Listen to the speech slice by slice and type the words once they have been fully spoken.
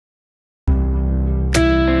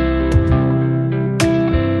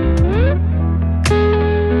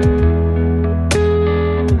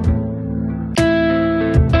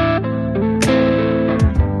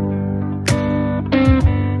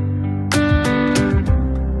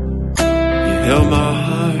held my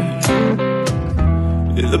heart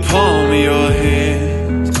in the palm of your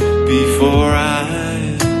hand before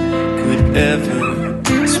I could ever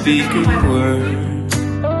speak a word.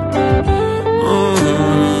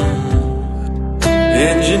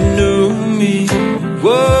 And you knew me,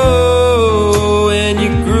 whoa, and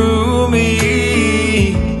you grew me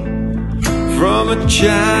from a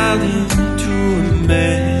child into a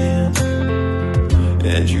man.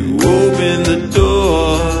 And you opened the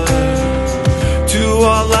door to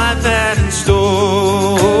all life had in store.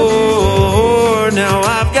 Now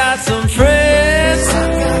I've got some friends,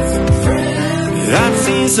 I've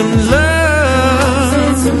seen some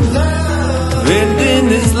love, and in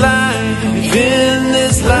this life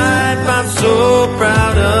I'm so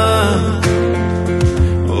proud of.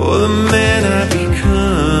 Oh, the man I've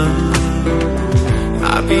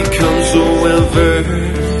become so well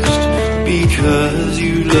versed because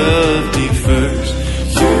you loved me first.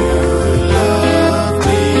 You loved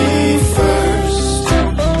me first.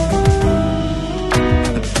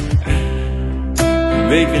 You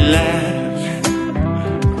make me laugh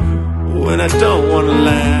when I don't want to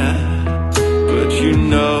laugh, but you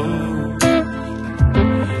know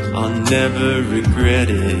I'll never regret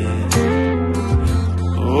it.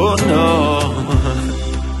 Oh no,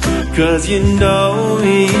 'cause you know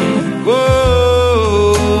me,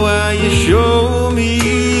 whoa, how you show me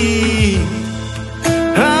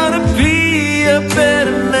how to be a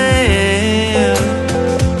better man.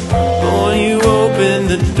 Oh, you open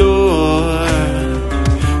the door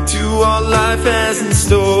to all life has in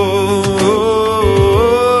store.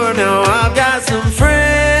 Now I've got some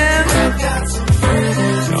friends,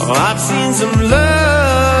 oh, I've seen some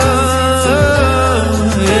love,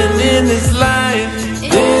 and in this life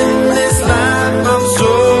I'm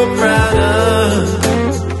so proud of.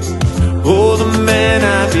 Oh, the man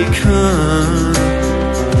I've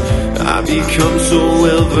become so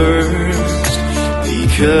well versed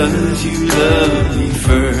because you loved me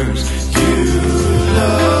first. You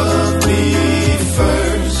loved me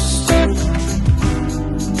first.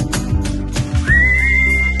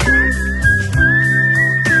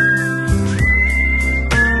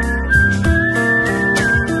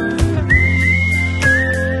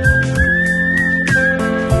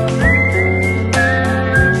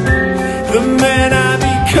 The man I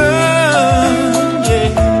become, yeah,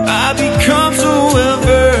 I become so well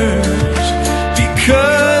versed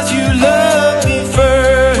because you love me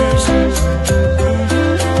first.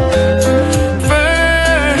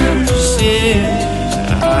 First, yeah,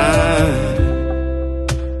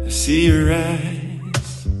 I see your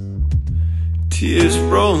eyes, tears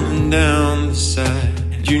rolling down the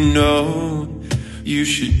side. You know you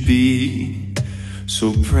should be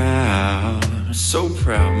so proud,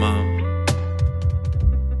 Mom.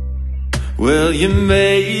 Well, you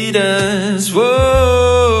made us,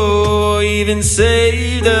 whoa, even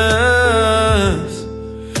saved us,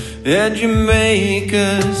 and you make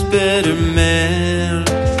us better men.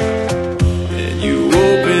 And you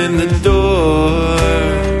open the door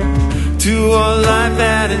to all life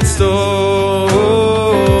had in store.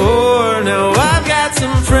 Now I've got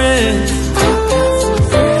some friends,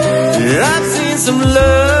 and I've seen some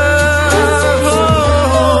love.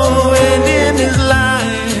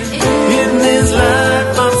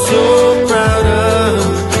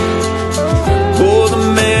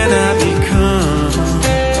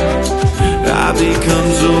 Become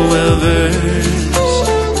so well versed,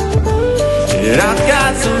 and I've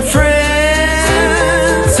got some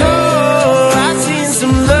friends, oh, I've seen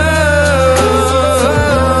some love,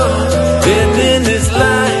 and in this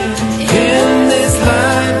life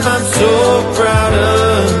I'm so proud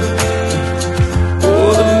of.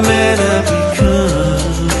 Oh, the man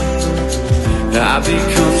I've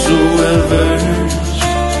become so well versed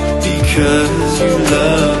because you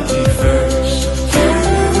love me first.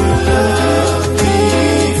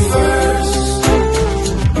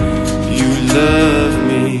 Love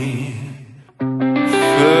me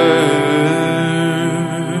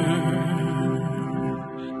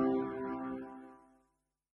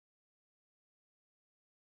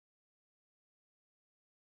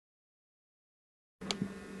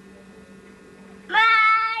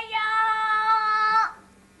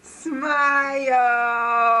Smile!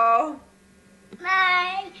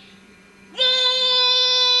 My beach!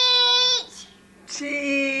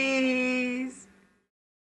 Cheese!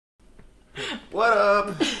 What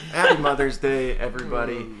up? Happy Mother's Day,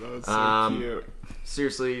 everybody. Oh, that's so cute.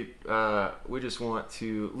 Seriously, we just want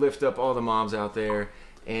to lift up all the moms out there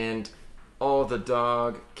and all the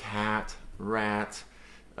dog, cat, rat,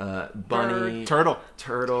 bunny, turtle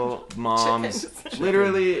moms.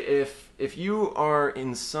 Literally, if if you are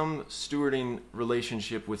in some stewarding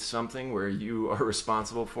relationship with something where you are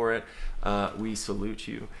responsible for it, we salute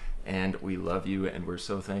you and we love you and we're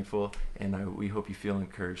so thankful, and we hope you feel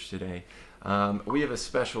encouraged today. We have a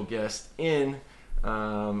special guest in.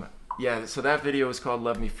 So that video is called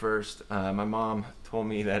Love Me First. My mom told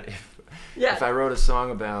me that if I wrote a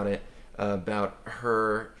song about it, about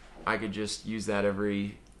her, I could just use that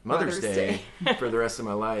every Mother's Day for the rest of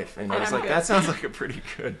my life. And I was like, that sounds like a pretty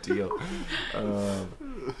good deal.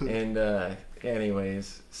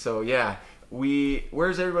 Anyways, so yeah,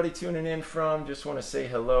 where's everybody tuning in from? Just want to say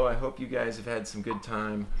hello. I hope you guys have had some good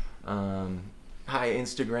time. Hi,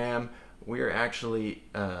 Instagram. We're actually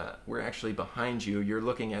behind you. You're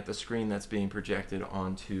looking at the screen that's being projected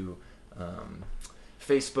onto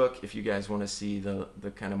Facebook. If you guys want to see the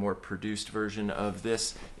kind of more produced version of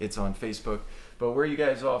this, it's on Facebook. But where are you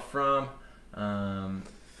guys all from?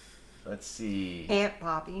 Let's see. Aunt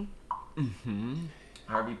Bobby. Mm-hmm.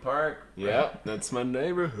 Harvey Park. Yep, that's my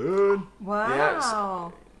neighborhood. Wow.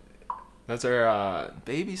 Yeah, That's our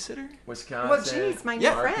babysitter. Wisconsin. Well, geez, my new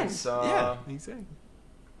friend. Arkansas. Yeah, exactly.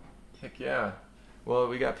 Heck yeah. Well,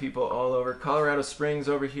 we got people all over. Colorado Springs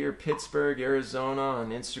over here, Pittsburgh, Arizona on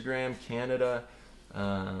Instagram, Canada,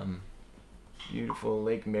 beautiful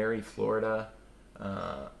Lake Mary, Florida.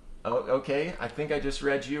 Okay, I think I just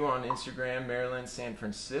read you on Instagram, Maryland, San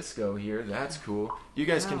Francisco here. That's cool. You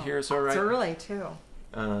guys can hear us all right? It's early, too.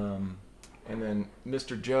 And then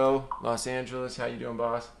Mr. Joe, Los Angeles. How you doing,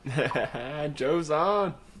 boss? Joe's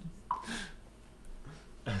on.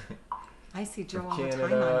 I see Joe all the time on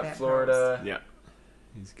Canada, that Florida. Yeah,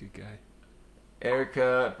 he's a good guy.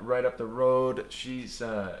 Erica, right up the road. She's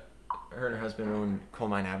her and her husband own Coal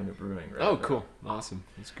Mine Avenue Brewing. Right Oh, up there. cool, awesome.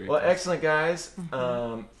 That's great. Well, excellent, guys.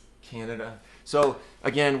 Canada. So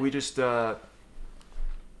again, we just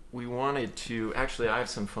we wanted to. Actually, I have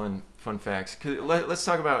some fun facts. Let's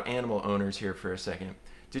talk about animal owners here for a second.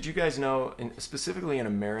 Did you guys know, specifically in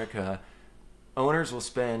America, owners will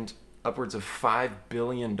spend upwards of $5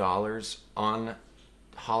 billion on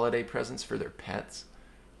holiday presents for their pets?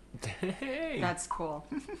 Hey. That's cool.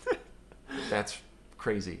 That's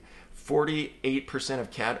crazy. 48% of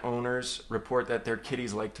cat owners report that their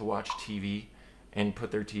kitties like to watch TV and put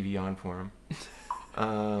their TV on for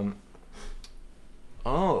them.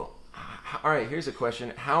 All right, here's a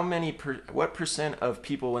question. What percent of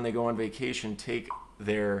people when they go on vacation take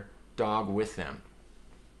their dog with them?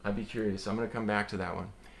 I'd be curious. I'm going to come back to that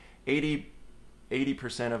one. 80%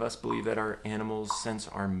 of us believe that our animals sense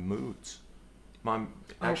our moods. Mom,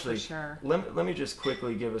 actually, for sure. let me just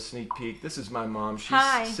quickly give a sneak peek. This is my mom. She's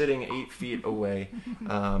Hi. sitting 8 feet away.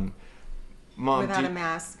 Mom, Without a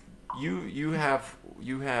mask. you have.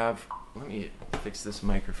 Let me fix this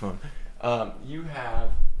microphone. You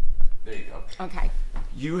have. There you go. Okay.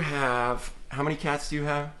 You have. How many cats do you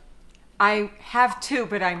have? I have two,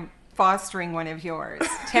 but I'm fostering one of yours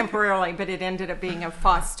temporarily, but it ended up being a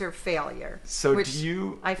foster failure. So which do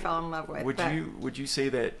you? I fell in love with. Would you say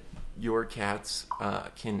that your cats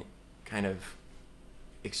can kind of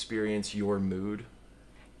experience your mood?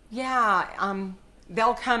 Yeah.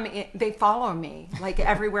 They'll come in, they follow me like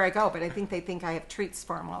everywhere I go, but I think I have treats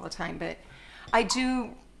for them all the time. But I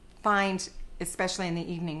do find, especially in the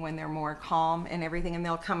evening when they're more calm and everything, and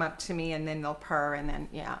they'll come up to me and then they'll purr, and then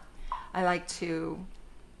I like to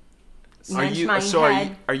nudge my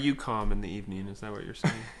head. Are you calm in the evening? Is that what you're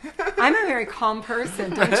saying? I'm a very calm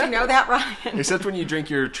person. Don't you know that, Ryan? Except when you drink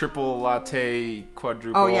your triple latte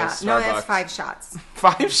quadruple. Oh yeah, Starbucks. no, that's 5 shots.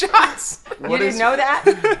 5 shots. You didn't know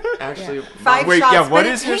that? Actually, 5 Wait, shots. yeah. What but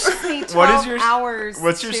is it your? takes me 12 What is your? hours?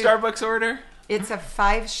 What's your to- Starbucks order? It's a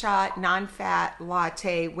 5-shot non-fat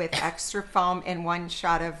latte with extra foam and 1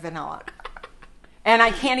 shot of vanilla. And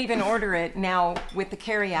I can't even order it now with the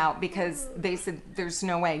carry-out because they said there's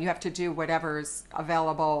no way. You have to do whatever's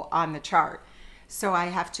available on the chart. So I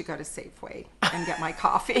have to go to Safeway and get my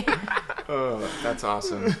coffee. Oh, that's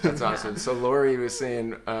awesome. That's awesome. So Lori was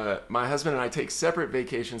saying, my husband and I take separate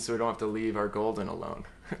vacations so we don't have to leave our golden alone.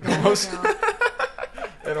 Almost.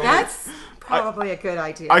 That's probably a good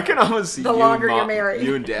idea. I can almost see The you longer and you're married.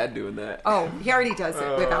 you and Dad doing that. Oh, he already does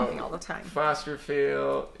it without me all the time. Foster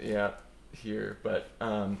fail, yeah, here. But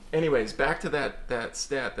anyways, back to that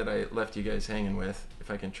stat that I left you guys hanging with,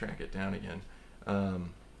 if I can track it down again.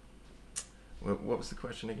 What was the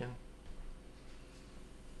question again?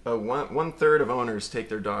 One third of owners take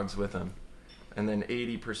their dogs with them, and then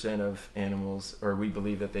 80% of animals, or we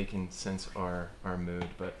believe that they can sense our mood.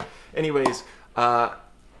 But anyways,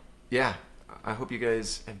 yeah, I hope you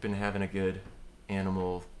guys have been having a good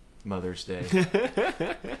animal Mother's Day.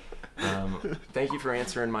 thank you for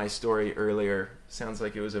answering my story earlier. Sounds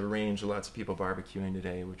like it was arranged. Lots of people barbecuing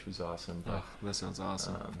today, which was awesome. Oh, that sounds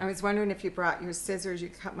awesome. I was wondering if you brought your scissors. You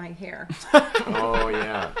cut my hair. Oh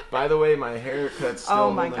yeah. By the way, my haircut's still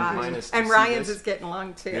Oh my holding gosh. minus. And See Ryan's this? is getting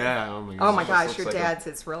long too. Yeah. Oh my Oh gosh. my gosh, looks your like dad's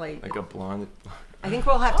is really. like a blonde. I think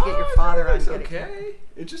we'll have to get your father on. It's to get it. okay.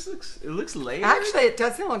 It just looks. It looks layered. Actually, it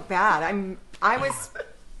doesn't look bad. I was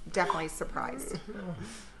definitely surprised.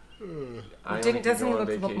 Doesn't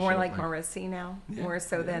he look more like Morrissey now? More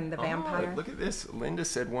so than the vampire? Oh, look at this. Linda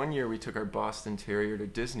said one year we took our Boston Terrier to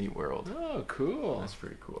Disney World. Oh, cool. That's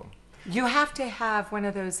pretty cool. You have to have one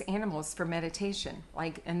of those animals for meditation,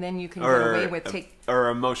 and then you can get away with or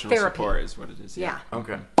emotional therapy. Support is what it is. Yeah.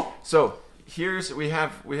 Okay. So we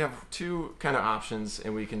have two kind of options,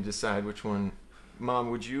 and we can decide which one. Mom,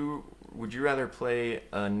 would you rather play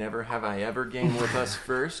a Never Have I Ever game with us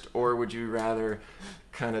first, or would you rather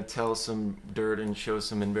kind of tell some dirt and show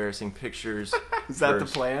some embarrassing pictures? Is that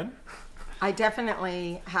first? the plan? I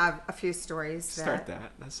definitely have a few stories. Start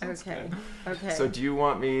that. That sounds Okay. good. Okay. So do you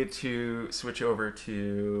want me to switch over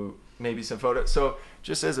to maybe some photos? So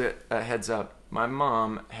just as a heads up, my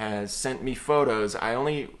mom has sent me photos. I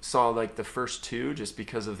only saw like the first two just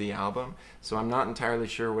because of the album, so I'm not entirely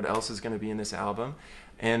sure what else is going to be in this album.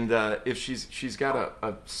 And if she's got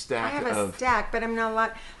a stack I have of... a stack, but I'm not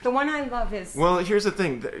allowed. The one I love is... Well, here's the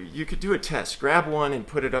thing. You could do a test. Grab one and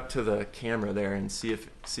put it up to the camera there and see it.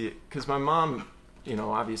 Because my mom,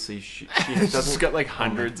 obviously she She's doesn't... got like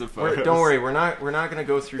hundreds of photos. Don't worry, we're not going to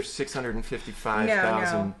go through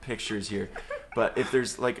 655,000 No. pictures here. But if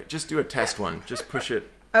there's just do a test one. Just push it.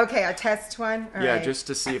 Okay, a test one? All Yeah, right. just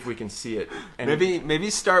to see if we can see it. And Maybe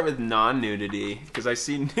start with non-nudity because I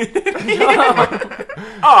see. all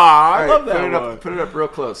I right, love that put it one. up. Put it up real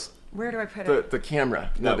close. Where do I put it? The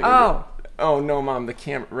camera. No, the the camera. Oh. Oh no, Mom, the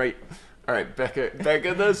camera. Right. All right, Becca.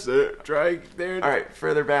 That's it. Try there. All right,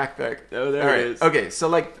 further back, Beck. Oh, there All right. it is. Okay, so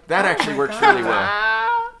that actually my works God. really well.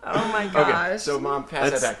 Oh my Okay, gosh. so Mom,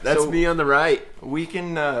 pass that back. That's So me on the right. We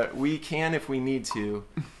can if we need to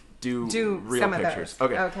do real some of pictures. those.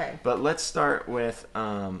 Okay. Okay. But let's start with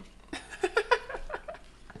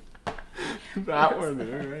That one.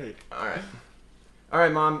 All right. all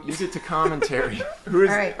right, Mom, you get to commentary. Who is?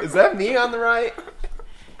 All right. Is that me on the right?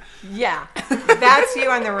 Yeah, that's you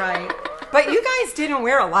on the right. But you guys didn't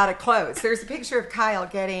wear a lot of clothes. There's a picture of Kyle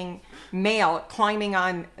getting mail, climbing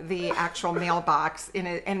on the actual mailbox,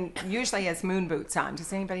 and usually has moon boots on.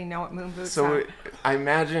 Does anybody know what moon boots So are? I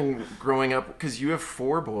imagine growing up, because you have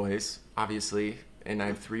 4 boys, obviously, and I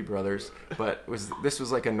have 3 brothers. But this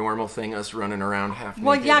was like a normal thing, us running around half naked?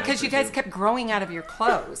 Well, yeah, I because you guys presume? kept growing out of your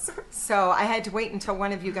clothes. So I had to wait until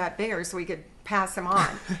one of you got bigger so we could pass them on.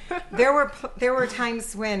 There were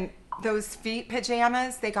times when those feet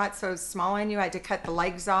pajamas, they got so small on you, I had to cut the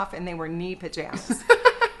legs off, and they were knee pajamas.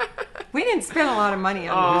 We didn't spend a lot of money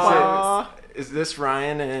on clothes. Is this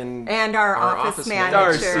Ryan and Our office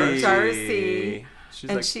manager, Darcy. Darcy. She's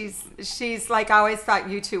And like, she's like, I always thought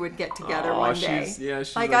you two would get together one day.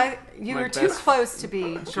 she's like you my were too best- close to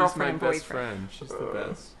be She's girlfriend my and best boyfriend. friend. She's the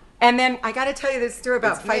best. And then I got to tell you this story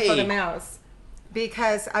about It's Fifo me. the Mouse,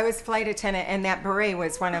 because I was flight attendant and that beret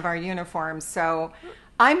was one of our uniforms. So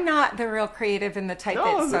I'm not the real creative in the type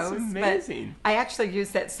No, that that's sews, amazing. but I actually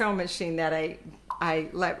used that sewing machine that I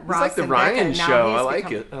let It's Ross like the and Becca, Ryan and now show. he's I like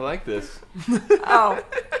become- it. I like this. Oh,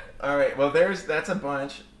 All right, well, that's a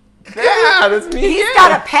bunch. Yeah, that's me. he's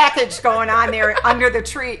got a package going on there under the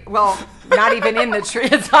tree. Well, not even in the tree;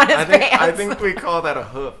 it's on his pants. I think we call that a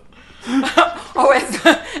hoof. Oh,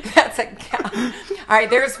 that's a cow. All right,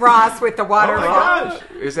 there's Ross with the Oh waterfall. my gosh,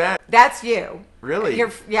 is that That's you. really? Yeah,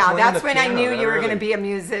 Playing that's the when I piano, knew that you were really- going to be a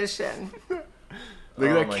musician. Look Oh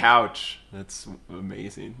at that my- couch. That's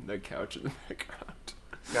amazing. That couch in the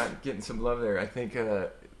background. getting some love there. I think,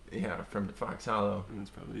 from Fox Hollow. It's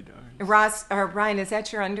probably dark. Ross or Ryan, is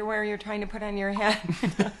that your underwear you're trying to put on your head?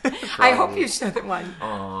 I hope you show the one.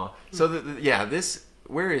 Aw. So this.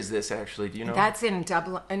 Where is this actually? Do you know? That's in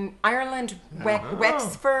Dublin, in Ireland,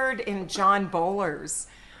 Wexford, in John Bowler's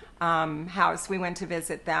house. We went to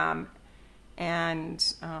visit them, and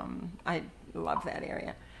I love that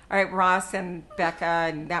area. All right, Ross and Becca,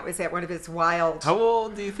 and that was at one of his wild. How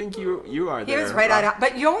old do you think you are He there? was right out.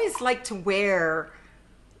 But you always like to wear.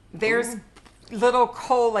 There's little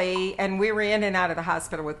Coley, and we were in and out of the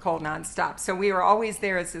hospital with Cole nonstop. So we were always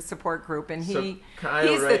there as a support group, and So Kyle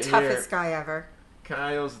he's right the toughest here. guy ever.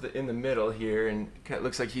 Kyle's in the middle here, and it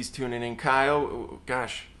looks like he's tuning in. Kyle,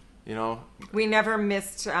 gosh, We never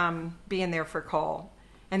missed being there for Cole.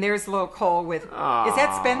 And there's little Cole with. Is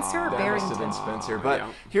that Spencer or that must have Barrington? been Spencer. But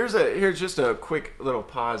yeah. here's just a quick little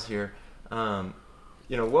pause here.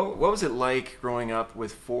 You know, what was it like growing up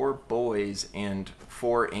with 4 boys and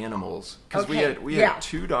 4 animals? Because Okay, we had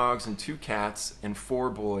 2 dogs and 2 cats and 4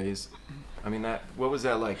 boys. I mean, what was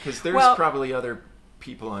that like? Because there's probably other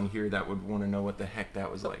people on here that would want to know what the heck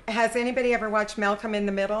that was like. Has anybody ever watched Malcolm in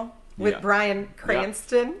the Middle with Yeah. Bryan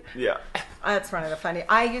Cranston? Yeah. That's one of the funny.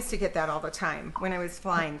 I used to get that all the time when I was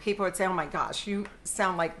flying. People would say, "Oh my gosh, you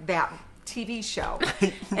sound like that TV show,"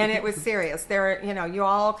 and it was serious. There, you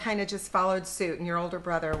all kind of just followed suit, and your older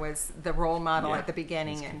brother was the role model at the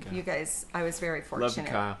beginning, and you guys. I was very Love you, fortunate.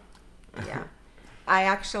 Kyle. Yeah, I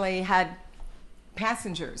actually had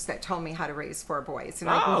passengers that told me how to raise 4 boys, and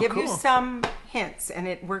I can give you cool. some hints, and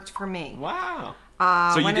it worked for me. Wow.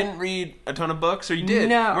 So you didn't read a ton of books, or you did?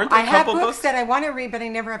 No, Weren't there I a have couple books that I want to read, but I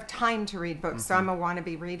never have time to read books. So I'm a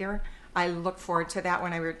wannabe reader. I look forward to that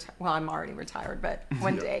when well, I'm already retired, but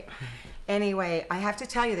one day. Anyway, I have to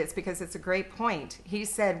tell you this because it's a great point. He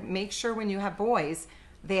said, make sure when you have boys,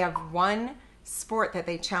 they have one sport that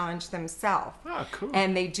they challenge themselves. Oh, cool.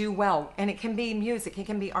 And they do well. And it can be music, it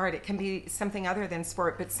can be art, it can be something other than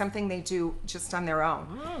sport, but something they do just on their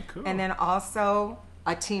own. Oh, cool. And then also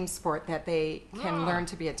a team sport that they can learn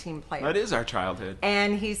to be a team player. That is our childhood.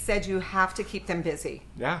 And he said you have to keep them busy.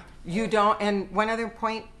 Yeah. You don't, and one other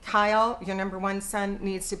point, Kyle, your number 1 son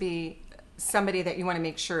needs to be somebody that you want to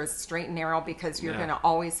make sure is straight and narrow because you're Yeah. going to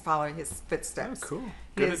always follow his footsteps. Oh, cool.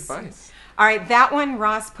 Good His- advice. All right, that one,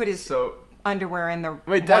 Ross put his So, underwear in the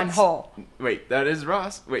Wait, one that's hole. Wait, that is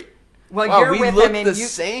Ross. Wait. Well, Wow, you're we with look him and the you.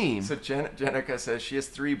 same. so Jenica says she has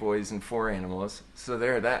 3 boys and 4 animals. So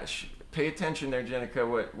pay attention there,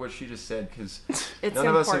 Jenica, what she just said, because It's none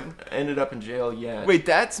of us important. have ended up in jail yet. Wait,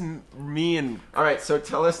 that's me and. All right, so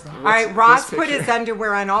tell us. All right, Ross put his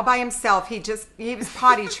underwear on all by himself. He was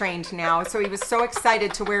potty trained now, so he was so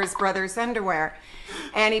excited to wear his brother's underwear.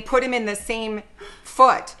 And he put him in the same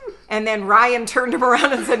foot. And then Ryan turned him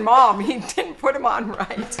around and said, Mom, he didn't put him on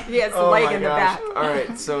right. He has a leg in the back. All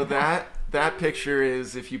right, so that picture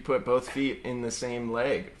is if you put both feet in the same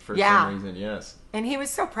leg for Yeah. some reason, yes. And he was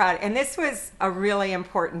so proud. And this was a really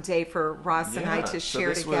important day for Ross and I to so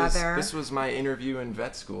share together. This was my interview in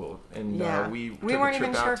vet school, and yeah. we We took weren't a trip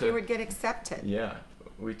even out sure if to, you would get accepted. Yeah,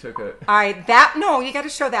 we took a. All right, you got to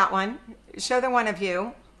show that one. Show the one of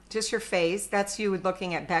you, just your face. That's you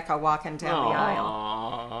looking at Becca walking down the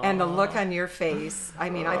aisle. And the look on your face. I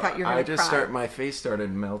mean, I thought you were going to cry. My face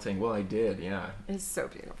started melting. Well, I did, yeah. It's so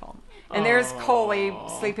beautiful. And there's Coley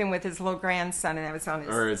sleeping with his little grandson, and that was on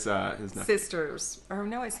Or his his nephew. sister's. Or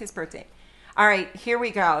no, it's his birthday. All right, here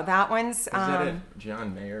we go. That one's Is that it?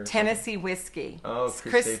 John Mayer? or Tennessee whiskey. Oh, It's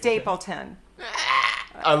Chris Chris Stapleton.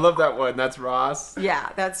 Stapleton. I love that one. That's Ross. Yeah,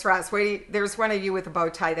 that's Ross. Wait, there's one of you with a bow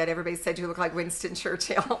tie that everybody said you look like Winston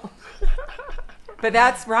Churchill. But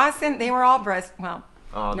that's Ross, and they were all breast. Well,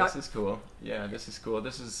 Oh, not- this is cool. Yeah, this is cool.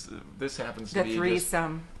 This happens to the be just,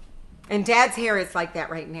 threesome. And Dad's hair is like that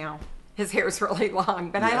right now. His hair is really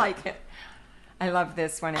long, but I like it. I love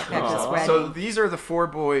this one at Becca's wedding. So these are the 4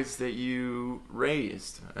 boys that you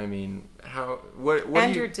raised. I mean, what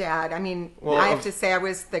And do you, your dad. I mean, Well, I have to say I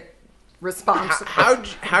was the responsible.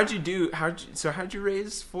 How'd you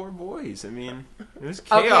raise 4 boys? I mean, it was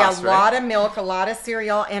chaos, Okay, a right? lot of milk, a lot of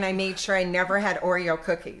cereal, and I made sure I never had Oreo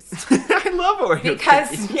cookies. I love Oreo Because,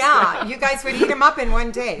 cookies. yeah, you guys would eat them up in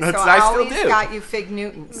one day. That's- so I I still always do. got you Fig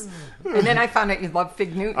Newtons. And then I found out you love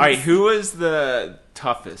Fig Newtons. All right, who was the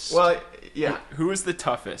toughest? well, yeah. Who was the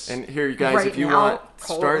toughest? And here, you guys, Right if you now,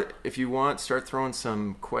 want, start throwing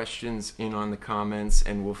some questions in on the comments,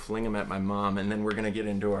 and we'll fling them at my mom, and then we're gonna get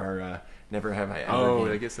into our never have I ever. oh,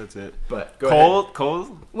 game. I guess that's it. But go ahead.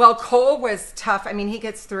 Cole. Well, Cole was tough. I mean, he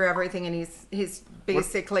gets through everything, and he's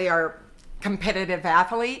basically our competitive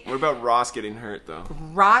athlete. What about Ross getting hurt though?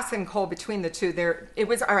 Ross and Cole, between the two, it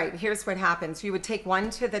was all right. Here's what happens: you would take one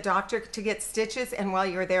to the doctor to get stitches, and while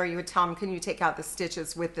you were there, you would tell him, "Can you take out the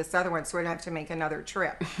stitches with this other one, so we don't have to make another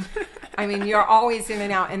trip?" I mean, you're always in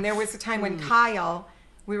and out. And there was a time when Kyle,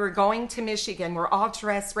 we were going to Michigan. We're all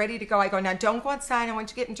dressed, ready to go. I go, "Now don't go outside. I want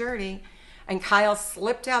you getting dirty." And Kyle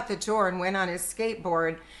slipped out the door and went on his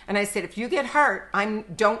skateboard. And I said, "If you get hurt,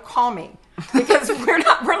 don't call me because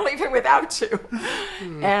we're leaving without you."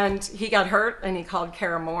 And he got hurt, and he called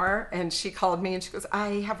Kara Moore, and she called me, and she goes, "I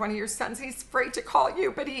have one of your sons. He's afraid to call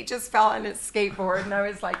you, but he just fell on his skateboard." And I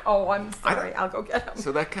was like, "Oh, I'm sorry. I'll go get him."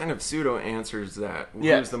 So that kind of pseudo answers that.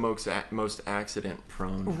 Yeah. Who's the most accident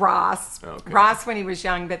prone? Ross. Okay. Ross when he was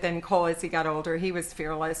young, but then Cole as he got older, he was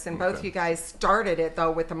fearless. And both Okay. you guys started it,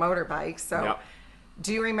 though, with the motorbike. So Yep.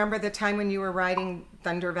 do you remember the time when you were riding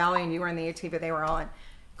Thunder Valley and you were in the AT, but they were all in?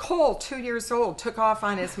 Cole, 2 years old, took off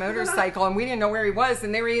on his motorcycle, and we didn't know where he was,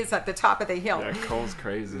 and there he is at the top of the hill. Yeah, Cole's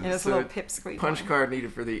crazy. In his little pipsqueak. Punch card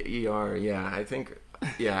needed for the ER. Yeah, I think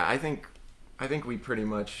we pretty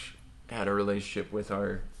much had a relationship with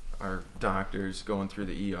our doctors going through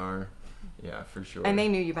the ER. Yeah, for sure. And they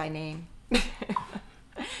knew you by name.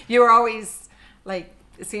 You were always like,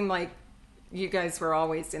 it seemed like you guys were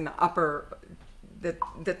always in the upper, the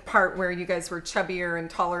part where you guys were chubbier and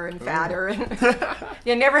taller and fatter. And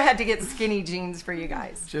you never had to get skinny jeans for you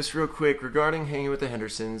guys. Just real quick, regarding hanging with the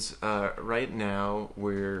Hendersons, right now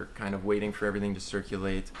we're kind of waiting for everything to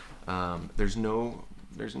circulate. There's no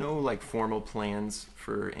like formal plans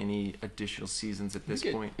for any additional seasons at this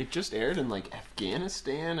point. It just aired in like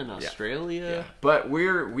Afghanistan and Australia. Yeah. But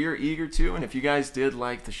we're eager to, and if you guys did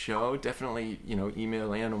like the show, definitely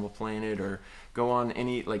email Animal Planet or go on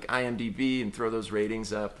any like IMDb and throw those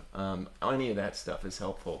ratings up. Any of that stuff is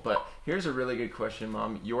helpful. But here's a really good question,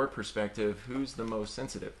 Mom. Your perspective: who's the most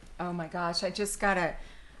sensitive? Oh my gosh, I just got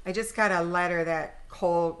a letter that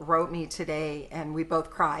Cole wrote me today, and we both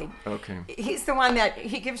cried. Okay. He's the one that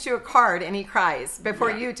he gives you a card and he cries before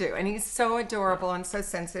you do, and he's so adorable and so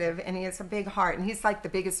sensitive, and he has a big heart, and he's like the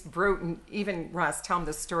biggest brute. And even Ross, tell him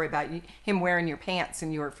the story about him wearing your pants,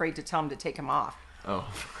 and you were afraid to tell him to take them off. Oh,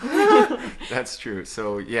 that's true.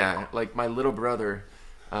 So yeah, like my little brother,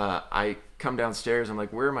 I come downstairs, I'm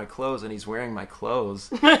like, where are my clothes? And he's wearing my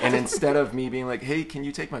clothes. And instead of me being like, hey, can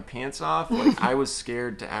you take my pants off? Like, I was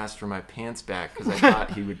scared to ask for my pants back because I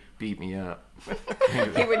thought he would beat me up.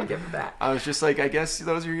 He wouldn't give it back. I was just like, I guess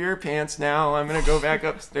those are your pants now. I'm going to go back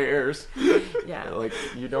upstairs. Yeah. Like,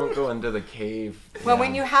 you don't go into the cave. Well,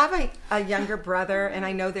 when you have a younger brother, and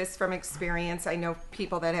I know this from experience, I know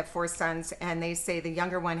people that have 4 sons, and they say the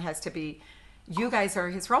younger one has to be, you guys are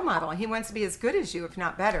his role model. He wants to be as good as you, if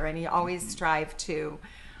not better, and he always strive to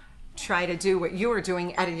try to do what you were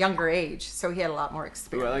doing at a younger age. So he had a lot more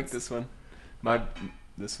experience. Ooh, I like this one.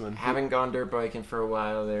 This one. Haven't gone dirt biking for a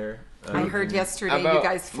while there. I heard yesterday you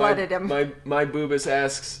guys flooded him. My boobus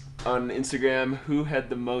asks on Instagram, who had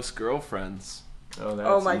the most girlfriends? Oh, that's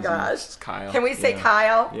Oh my easy. gosh. It's Kyle. Can we say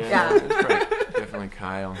Kyle? Yeah. That's right. Definitely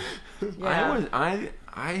Kyle. Yeah.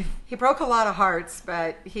 He broke a lot of hearts,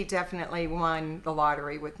 but he definitely won the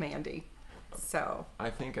lottery with Mandy. So. I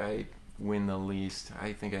think I win the least.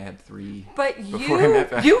 I think I had 3. But before I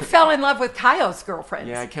met Beth. you fell in love with Kyle's girlfriends.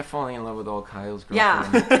 Yeah, I kept falling in love with all Kyle's Yeah.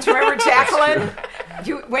 girlfriends. Do you remember Jacqueline?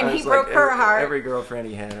 When I he was broke like, her heart. Every girlfriend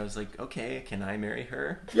he had, I was like, okay, can I marry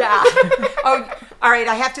her? Yeah. Oh, all right.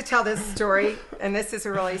 I have to tell this story, and this is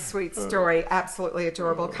a really sweet story. Absolutely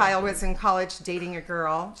adorable. Kyle was in college dating a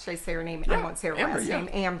girl. Should I say her name? I won't say her last name.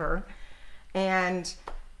 Amber. And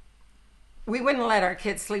we wouldn't let our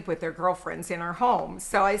kids sleep with their girlfriends in our home.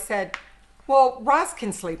 So I said, well, Ross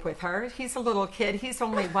can sleep with her. He's a little kid. He's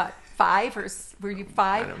only, what, 5? Or were you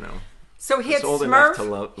 5? I don't know. So he had old enough to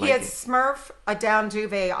Smurf, a down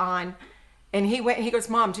duvet on, and he goes,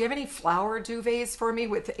 Mom, do you have any flower duvets for me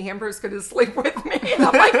with Amber's going to sleep with me? And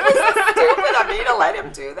I'm like, this is stupid of me to let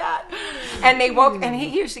him do that. And they woke, and he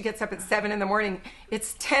usually gets up at 7 in the morning.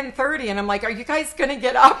 It's 10:30, and I'm like, are you guys going to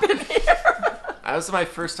get up in here? That was my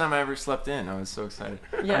first time I ever slept in. I was so excited.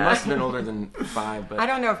 Yeah. I must have been older than 5, but I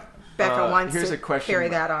don't know if Becca wants here's to a question. carry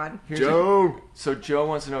that on. So Joe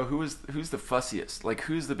wants to know who's the fussiest? Like,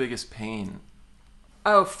 who's the biggest pain?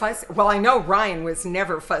 Oh, fussy. Well, I know Ryan was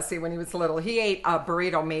never fussy when he was little. He ate a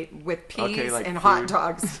burrito made with peas like and food. hot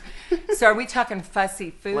dogs. So are we talking fussy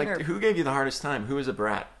food? Like, or... who gave you the hardest time? Who was a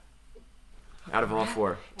brat? Out of all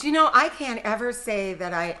 4. Do you know, I can't ever say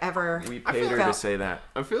that I ever... We paid her to say that.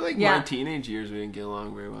 I feel like my teenage years we didn't get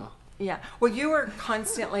along very well. Yeah. Well, you were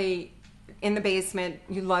constantly in the basement.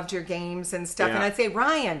 You loved your games and stuff. Yeah. And I'd say,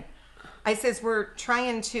 Ryan, I says, we're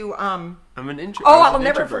trying to... I'm an introvert. Oh, I'll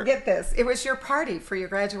never forget this. It was your party for your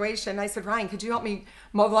graduation. I said, Ryan, could you help me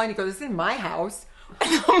mow the lawn? He goes, this is my house.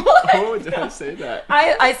 And I'm like, Oh, did I say that?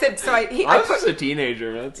 I said, so I was just a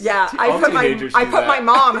teenager. That's, I all put teenagers I do put that. my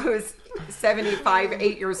mom, who's 75,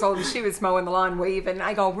 8 years old, and she was mowing the lawn, waving.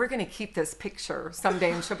 I go, we're going to keep this picture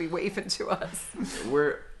someday, and she'll be waving to us.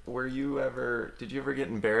 Were you ever? Did you ever get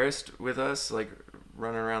embarrassed with us, like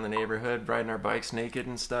running around the neighborhood, riding our bikes naked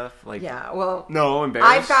and stuff? Like, Yeah, well, No,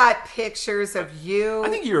 embarrassed. I've got pictures of you. I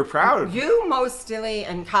think you were proud. You mostly,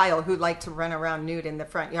 and Kyle, who like to run around nude in the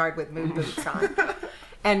front yard with moon boots on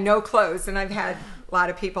and no clothes. And I've had a lot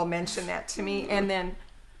of people mention that to me. And then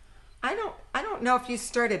I don't know if you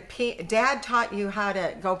started Dad taught you how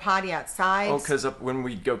to go potty outside. Oh, because when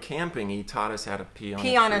we'd go camping, he taught us how to pee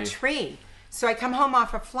on a tree. So I come home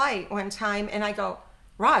off a flight one time and I go,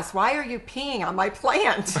 Ross, why are you peeing on my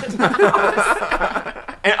plant?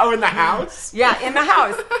 Oh, in the house? Yeah, in the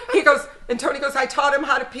house. He goes, and Tony goes, I taught him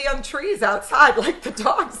how to pee on trees outside like the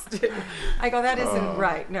dogs do. I go, that isn't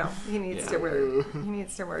right. No, he needs to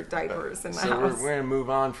wear diapers in the So house. we're gonna move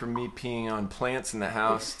on from me peeing on plants in the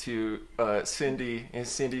house to Cindy. And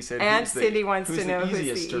Cindy said, And Cindy wants to know who's the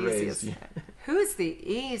easiest to raise? easiest. Who's the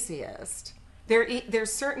easiest?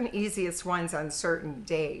 There's certain easiest ones on certain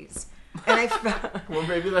days. And Well,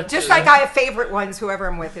 maybe that's just like I have favorite ones. Whoever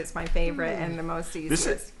I'm with is my favorite and the most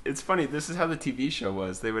easiest. It's funny. This is how the TV show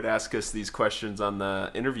was. They would ask us these questions on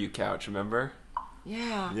the interview couch, remember?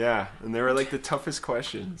 Yeah. Yeah, and they were like the toughest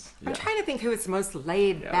questions. I'm trying to think who is the most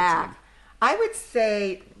laid Yeah, back. I would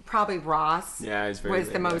say probably Ross. Yeah, he's very was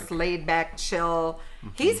the laid most back. laid back, chill.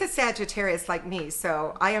 He's a Sagittarius like me,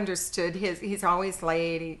 so I understood he's always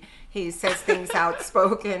laid. He says things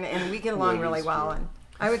outspoken, and we get along That really is well. true. And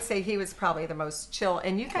I would say he was probably the most chill.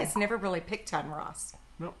 And you guys never really picked on Ross.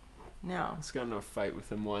 Nope. No. I just got into a fight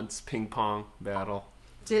with him once. Ping pong battle.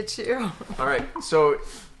 Did you? All right, so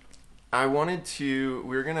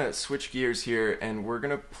we're gonna switch gears here, and we're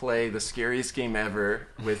gonna play the scariest game ever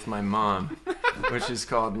with my mom, which is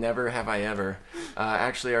called Never Have I Ever.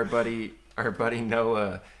 Actually, our buddy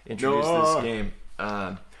Noah introduced this game.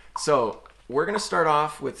 So we're gonna start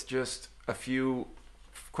off with just a few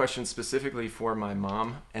questions specifically for my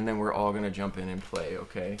mom, and then we're all gonna jump in and play.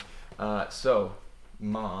 Okay? So,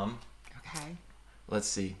 Mom, Okay. let's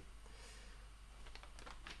see.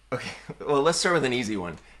 Okay, well, let's start with an easy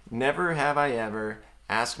one. Never have I ever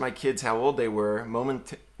asked my kids how old they were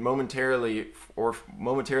momentarily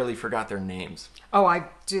forgot their names. Oh, I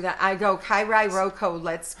do that. I go, Kairai Roko,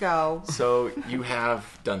 let's go. So you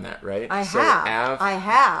have done that, right? I So have. I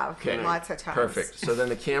have. Okay, Lots of times. Perfect. So then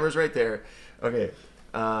the camera's right there. Okay.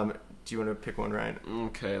 Do you want to pick one, Ryan?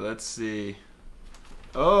 Okay, let's see.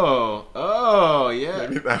 Oh, yeah.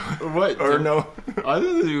 Maybe that one. What? Or no?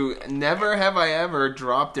 Other than never have I ever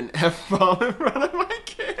dropped an F-bomb in front of my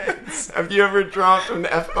kids. Have you ever dropped an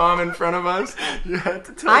F-bomb in front of us? You had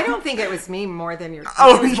to tell I me. don't think it was me more than your.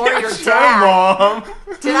 Oh, it was more yeah, your sure, dad. Mom.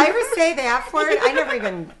 Did I ever say the F word? I never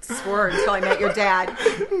even swore until I met your dad.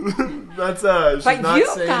 That's she's But not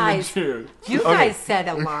you saying guys- the truth. You guys said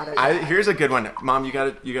a lot of that. Here's a good one, Mom. You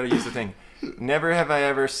gotta use the thing. Never have I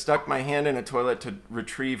ever stuck my hand in a toilet to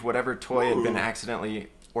retrieve whatever toy had been accidentally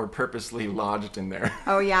or purposely lodged in there.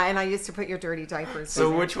 Oh yeah, and I used to put your dirty diapers. So in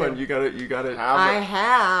there, which one? too. You gotta. I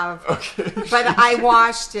have. Okay. But I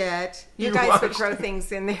washed it. You You guys would washed throw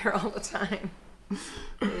things in there all the time.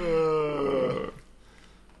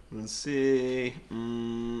 Let's see.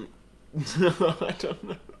 I don't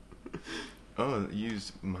know. Oh,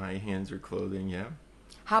 use my hands or clothing. Yeah.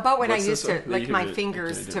 How about when What's I used this one? to lick You my can do-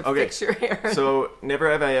 fingers you can to do Okay. fix your hair? So never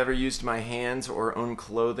have I ever used my hands or own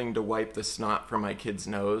clothing to wipe the snot from my kid's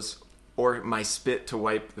nose, or my spit to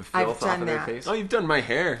wipe the I've filth off done of their that. face. Oh, you've done my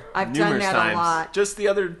hair. I've done numerous that a times. lot. Just the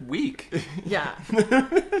other week. Yeah.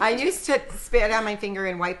 I used to spit on my finger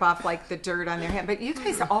and wipe off like the dirt on their hand. But you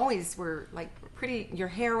guys always were like pretty, your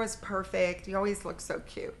hair was perfect. You always looked so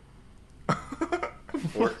cute.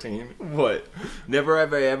 14. What? Never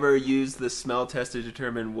have I ever used the smell test to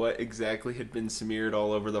determine what exactly had been smeared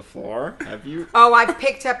all over the floor. Have you? Oh, I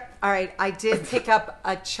picked up, all right, I did pick up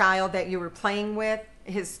a child that you were playing with,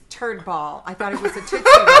 his turd ball. I thought it was a Tootsie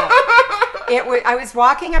Roll. I was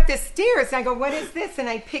walking up the stairs and I go, what is this? And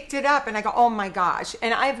I picked it up and I go, oh my gosh.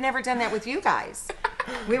 And I've never done that with you guys.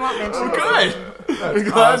 We won't mention it. Good. I'm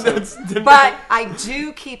glad that's different. But I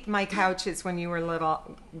do keep my couches when you were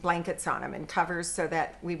little blankets on them and covers so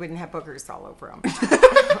that we wouldn't have boogers all over them.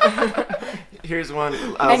 Here's one.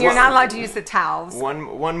 And you're not allowed to use the towels.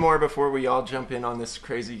 One more before we all jump in on this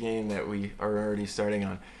crazy game that we are already starting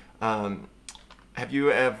on. Have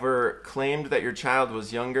you ever claimed that your child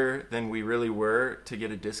was younger than we really were to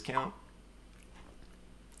get a discount?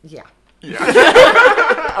 Yeah.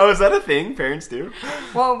 Oh, is that a thing parents do?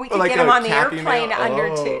 Well, we could like get them a on the Happy airplane Meal? under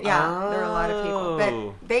Oh. two. Yeah, there are a lot of people.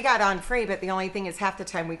 Oh. But they got on free, but the only thing is half the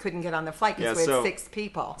time we couldn't get on the flight because Yeah, we had so- 6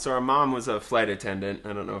 people. So our mom was a flight attendant.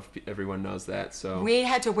 I don't know if everyone knows that. So We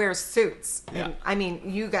had to wear suits. Yeah. And, I mean,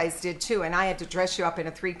 you guys did too. And I had to dress you up in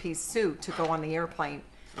a 3-piece suit to go on the airplane.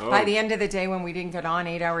 Oh. By the end of the day, when we didn't get on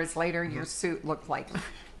 8 hours later, your suit looked like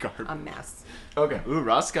a mess. Okay. Ooh,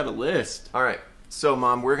 Ross got a list. All right. So,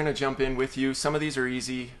 Mom, we're going to jump in with you. Some of these are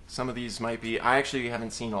easy. Some of these might be. I actually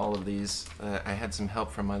haven't seen all of these. I had some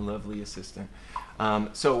help from my lovely assistant.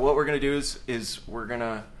 So what we're going to do is we're going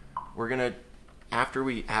to, after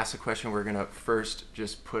we ask a question, we're going to first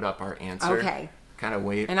just put up our answer. Okay. Kind of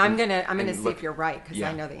wait. And I'm gonna and see look- if you're right because I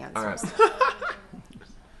Yeah. know the answers. All right.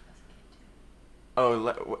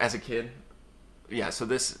 Oh, as a kid? yeah, so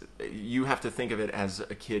this, you have to think of it as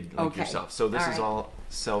a kid like Okay. yourself. So this All is right. all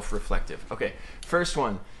self-reflective. Okay, first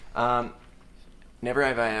one. Never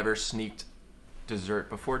have I ever sneaked dessert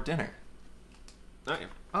before dinner. Okay.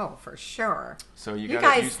 Oh, for sure. So you You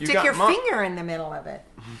gotta, guys you stick got your Mom. finger in the middle of it.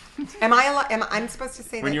 Am I'm supposed to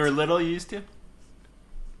say When that? you were little, you used to?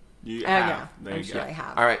 You yeah. have. There I'm you sure go. I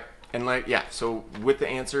have. All right, and like, yeah, so with the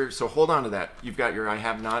answer, so hold on to that. You've got your I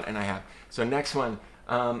have not and I have. So next one,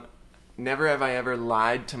 never have I ever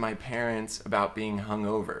lied to my parents about being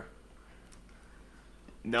hungover.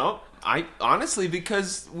 No, I honestly,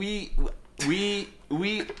 because I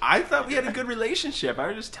thought we had a good relationship. I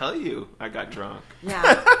would just tell you I got drunk.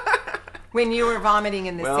 Yeah. When you were vomiting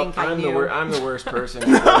in the Well, sink, I knew. I'm the worst person.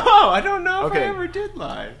 Oh, I don't know if Okay. I ever did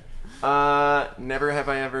lie. Never have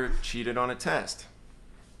I ever cheated on a test.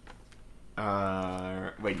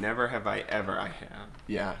 Wait, never have I ever. I have.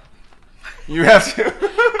 Yeah. You have to.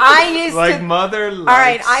 I used Like to. mother. All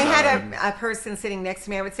right, I had a person sitting next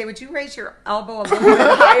to me. I would say, "Would you raise your elbow a little bit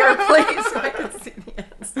higher, please, so I could see the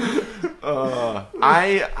answer?"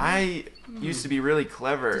 I used to be really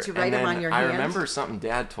clever. Did you write and them then on your I hand? remember something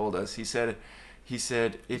Dad told us. He said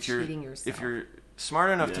if Cheating yourself. if you're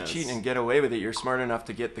smart enough to Yes. cheat and get away with it, you're smart enough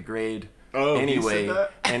to get the grade Oh, he anyway. said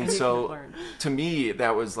that? And You so can learn. to me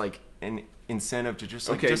that was like an incentive to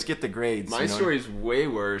just just get the grades. My you know? story's way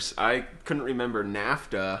worse. I couldn't remember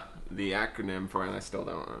NAFTA, the acronym for, and I still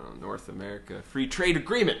don't know, North America Free Trade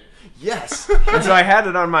Agreement. Yes! And so I had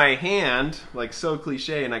it on my hand, like so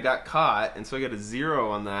cliche, and I got caught, and so I got a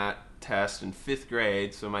 0 on that test in 5th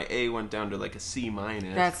grade, so my A went down to like a C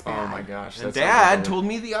minus. That's bad. Oh my gosh. And that sounds Dad like told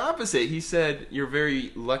me the opposite. He said, "You're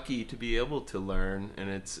very lucky to be able to learn, and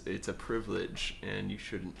it's a privilege, and you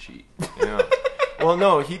shouldn't cheat." Yeah. Well,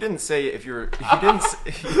 no, he didn't say if you're.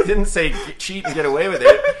 He didn't say cheat and get away with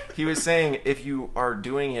it. He was saying if you are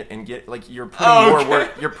doing it and get like you're putting more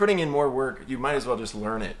work. You're putting in more work. You might as well just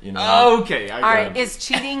learn it. You know. Okay, I All got right, it. is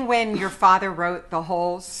cheating when your father wrote the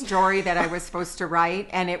whole story that I was supposed to write,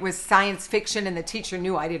 and it was science fiction, and the teacher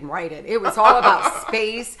knew I didn't write it. It was all about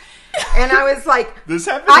space, and I was like, This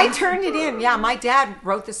happened? I turned it in. Yeah, my dad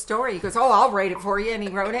wrote the story. He goes, "Oh, I'll write it for you," and he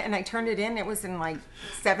wrote it, and I turned it in. It was in like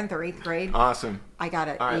 7th or 8th grade. Awesome. I got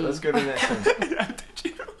it. All right, E. let's go to the next one. Did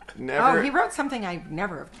you? Never. Oh, he wrote something I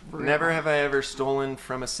never. Wrote. Never have I ever stolen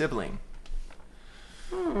from a sibling.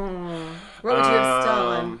 What would you have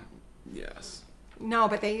stolen? Yes. No,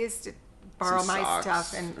 but they used to borrow Some my socks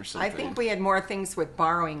stuff, and or I something. think we had more things with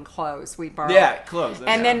borrowing clothes. We borrowed. Yeah, clothes. that's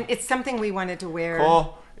And it. then it's something we wanted to wear.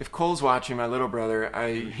 Cole, if Cole's watching, my little brother,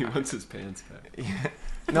 He wants his pants back.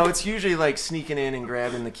 no, it's usually like sneaking in and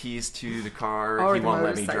grabbing the keys to the car. Or He the won't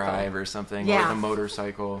let me motorcycle. drive or something. Yeah. Or the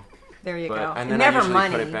motorcycle. There you But- go. and then Never I usually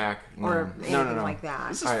money put it back. or No. anything No. like that.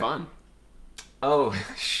 This is All right. fun. Oh,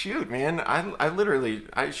 shoot, man. I literally,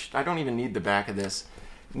 I don't even need the back of this.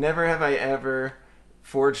 Never have I ever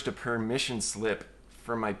forged a permission slip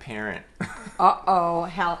for my parent.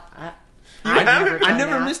 Hell. I never done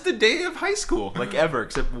never that. missed a day of high school, like ever,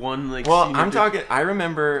 except one like. Well, senior I'm day. talking, I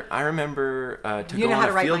remember to You go know how on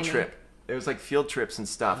to a write field my name. trip. It was like field trips and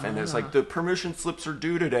stuff, and there's like the permission slips are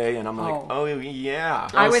due today, and I'm like, Oh. oh yeah.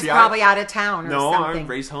 I was see, probably out of town or No, something. I'd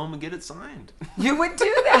race home and get it signed. You would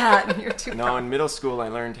do that. You're too. No, in middle school, I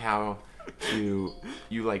learned how you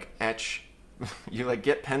like etch, you like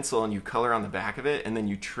get pencil and you color on the back of it, and then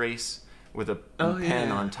you trace with a pen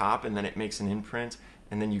yeah. on top, and then it makes an imprint,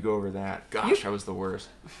 and then you go over that. Gosh, I was the worst.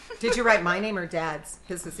 Did you write my name or Dad's?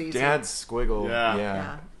 His is easy. Dad's squiggle. Yeah.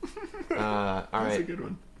 Yeah. Yeah. All That's a right. good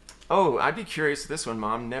one. Oh, I'd be curious this one,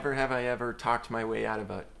 Mom. Never have I ever talked my way out of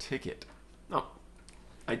a ticket. No,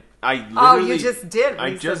 I literally. Oh, you just did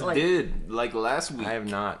I just recently. did like last week. I have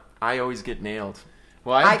not. I always get nailed.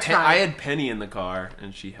 Well, I I tried. had Penny in the car,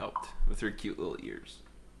 and she helped with her cute little ears.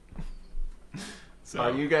 So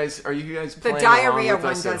Are you guys The playing along diarrhea with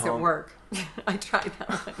one us at doesn't home? work. I tried that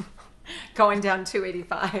one. Going down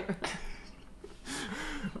 285.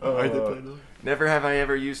 Are they playing? Never have I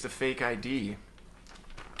ever used a fake ID.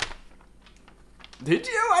 Did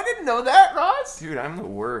you? I didn't know that, Ross. Dude, I'm the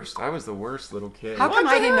worst. I was the worst little kid. How come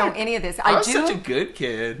What I the didn't know heck? any of this? I I was do. such a good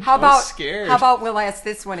kid. How I about was scared? How about we'll ask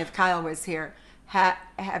this one if Kyle was here?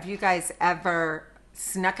 Have you guys ever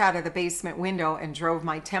snuck out of the basement window and drove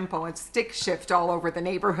my tempo and stick shift all over the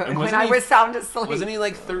neighborhood And when wasn't I he- was sound asleep? Wasn't he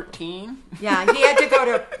like 13? Yeah, he had to go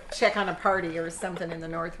to check on a party or something in the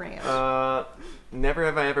North Ranch. Never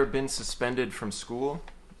have I ever been suspended from school.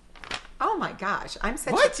 Oh my gosh, I'm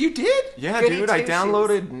such What? You did? Yeah, Goody dude, I two-shoes.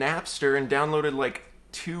 downloaded Napster and downloaded like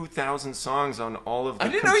 2,000 songs on all of the I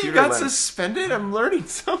didn't know you computer got labs. suspended. I'm learning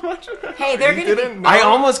so much about Hey, they're You gonna be. didn't know? I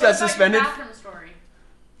almost got What about your suspended. bathroom story?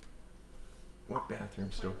 What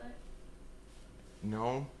bathroom still?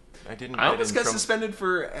 No, I didn't. I get almost in got trouble. suspended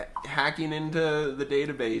for hacking into the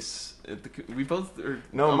database. We both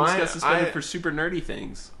No, almost mine- got suspended I- for super nerdy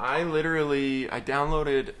things. I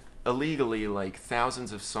downloaded illegally like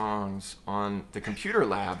thousands of songs on the computer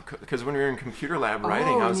lab because when we were in computer lab writing,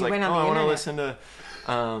 I and was you like, went oh, on the I want to internet.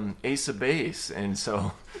 listen to Ace of Base, and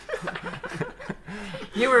so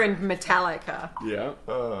You were in Metallica. Yeah.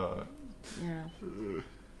 Yeah.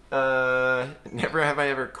 never have I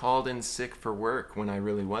ever called in sick for work when I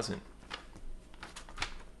really wasn't.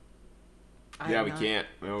 Yeah, we can't.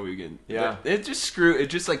 No, we can. Yeah. It just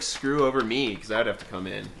screw over me because I'd have to come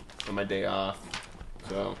in on my day off.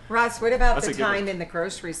 So Ross, what about That's the a good one. time in the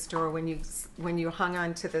grocery store when you hung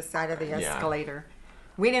on to the side of the Yeah. escalator?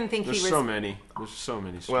 We didn't think there's he was. so many. There's so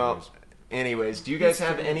many stories. Well, anyways, do you guys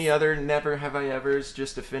have He's any other never have I evers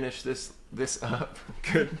just to finish this up?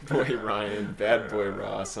 Good boy Ryan, bad boy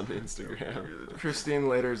Ross on Instagram. Christine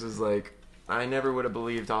Laters is like, I never would have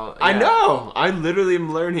believed all. I yeah. know. I literally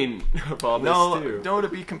am learning about No, this too. no, to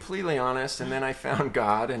be completely honest, and then I found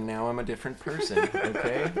God, and now I'm a different person.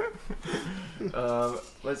 Okay.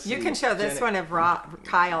 Let's see. You can show this one of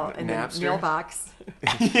Kyle in the Napster? mailbox.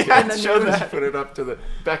 Yeah, the show news. that. Put it up to the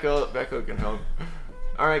Becca can help.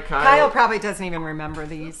 All right, Kyle probably doesn't even remember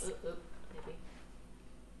these.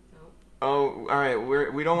 Oh, all right.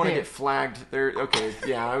 We don't want to There. get flagged. There. Okay.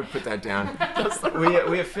 Yeah, I would put that down.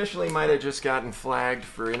 we officially might have just gotten flagged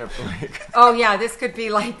for inappropriate. Oh yeah, this could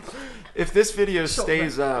be like. If this video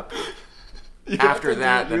stays up after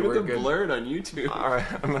that, then we're good. Blur it on YouTube. All right,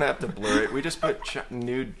 I'm gonna have to blur it. We just put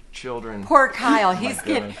nude children. Poor Kyle. He's God.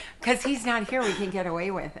 getting because he's not here. We can get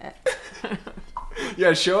away with it.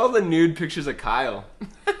 Yeah, show all the nude pictures of Kyle.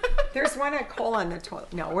 There's one at Cole on the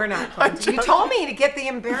toilet. No, we're not. Cole. You told me to get the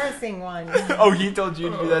embarrassing one. Oh, he told you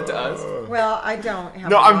to do that to us? Well, I don't have.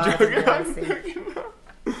 No, a I'm lot of joking. embarrassing.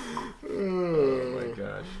 Oh my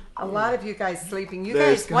gosh. A lot of you guys sleeping. You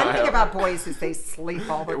There's guys. One thing Kyle. about boys is they sleep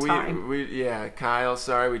all the time. Yeah, Kyle.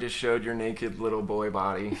 Sorry, we just showed your naked little boy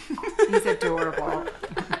body. He's adorable.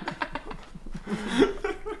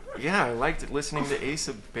 Yeah, I liked listening to Ace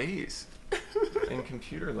of Base in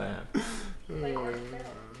computer lab.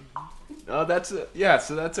 Oh, that's so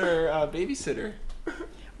that's our babysitter,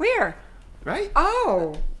 Where? right?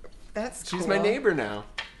 Oh, that's She's cool. my neighbor now.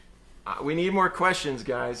 We need more questions,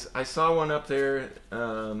 guys. I saw one up there.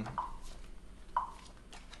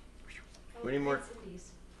 We need more.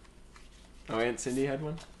 Oh, Aunt Cindy had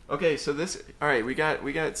one. Okay, so this. All right, we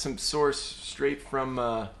got some source straight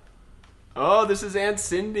from. Oh, this is Aunt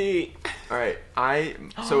Cindy. All right,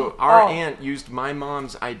 so our Oh. aunt used my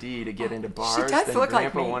mom's ID to get into bars. does then look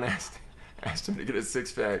like Grandpa me. one asked him to get a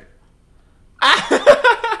 6-pack.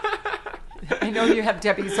 I know you have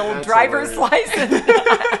Debbie's old That's driver's hilarious. license.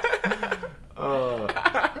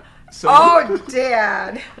 So, Oh,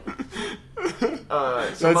 Dad. so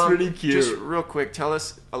That's Mom, pretty cute. Just real quick, tell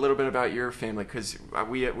us a little bit about your family, because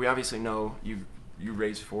we obviously know you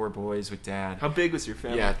raised 4 boys with Dad. How big was your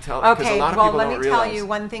family? Yeah, because a Okay, lot of well, people let don't me realize. tell you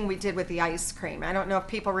one thing we did with the ice cream. I don't know if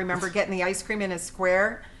people remember getting the ice cream in a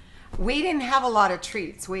square. We didn't have a lot of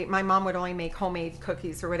treats. My mom would only make homemade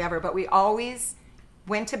cookies or whatever, but we always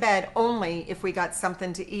went to bed only if we got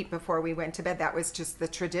something to eat before we went to bed. That was just the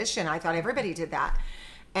tradition. I thought everybody did that.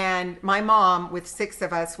 And my mom, with 6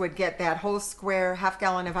 of us, would get that whole square,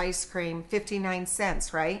 half-gallon of ice cream, 59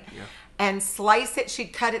 cents, right? Yeah. And slice it.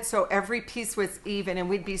 She'd cut it so every piece was even, and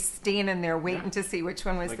we'd be standing there waiting to see which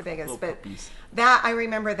one was Like the biggest. little But puppies. that, I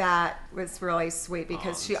remember that was really sweet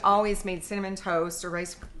because she always made cinnamon toast or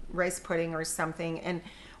rice pudding or something. And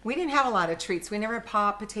we didn't have a lot of treats. We never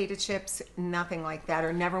popped potato chips, nothing like that,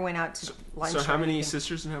 or never went out to lunch. So how or many anything.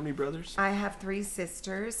 sisters and how many brothers? I have 3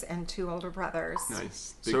 sisters and 2 older brothers.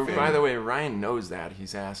 Nice. Big So, family. by the way, Ryan knows that.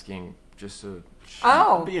 He's asking just to.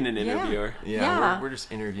 Oh, being an yeah. interviewer. Yeah, Yeah. We're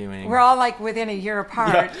just interviewing. We're all like within a year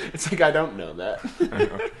apart. Yeah, it's like I don't know that.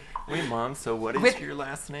 Wait, Mom, so what is With- your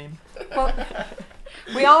last name? Well,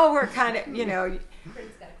 we all were kind of,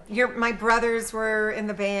 my brothers were in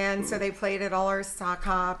the band, so they played at all our sock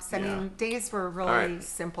hops. I Yeah. mean, days were really All right,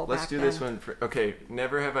 simple Let's back do then. this one. Okay,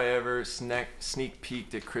 never have I ever sneak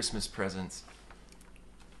peeked at Christmas presents.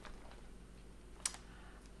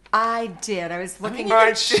 I did. I was looking.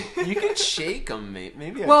 You can shake them, mate.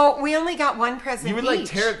 Maybe. Well, we only got one present you would like each.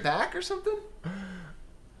 tear it back or something.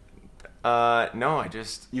 No,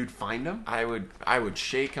 You'd find them. I would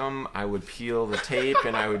shake them, I would peel the tape,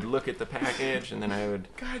 and I would look at the package, and then I would.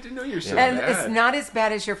 God, I didn't know you were so And bad. it's not as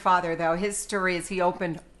bad as your father, though. His story is he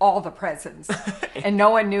opened all the presents, and no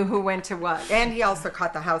one knew who went to what. And he also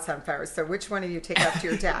caught the house on fire. So which one of you take after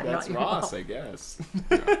your dad? That's not your Ross, mom? I guess.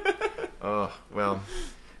 Oh, well.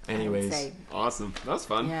 Anyways. say. Awesome. That was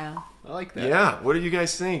fun. Yeah. I like that. Yeah, what do you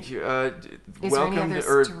guys think? there Welcome any other to,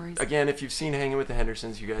 or stories? again, if you've seen Hanging with the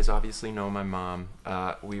Hendersons, you guys obviously know my mom.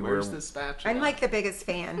 Where's the spatula? I'm like the biggest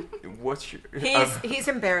fan. What's your? He's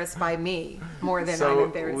embarrassed by me more than I'm so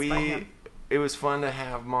embarrassed by him. it was fun to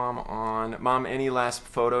have Mom on. Mom, any last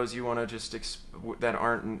photos you want to just that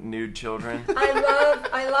aren't nude children?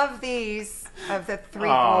 I love these of the three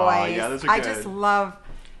Aw, boys. yeah, those are I good. just love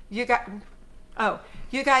you guys. Oh,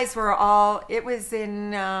 you guys were all. It was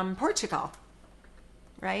in Portugal,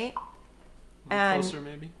 right? And Closer,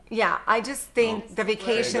 maybe? yeah, I just think the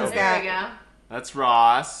vacations go. that. There we go. That's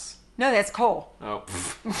Ross. No, that's Cole. Oh,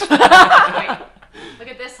 Wait, look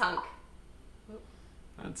at this hunk.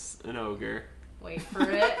 that's an ogre. Wait for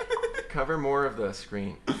it. Cover more of the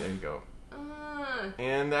screen. There you go.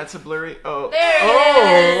 And that's a blurry. Oh,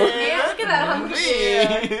 There it is. Yeah, look at that hunk.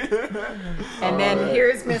 And then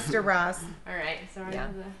here's Mr. Ross. All right, so we're Yeah.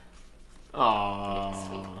 gonna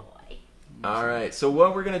sweet Aww. boy. All right. So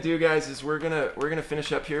what we're gonna do, guys, is we're gonna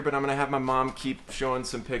finish up here, but I'm gonna have my mom keep showing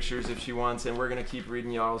some pictures if she wants, and we're gonna keep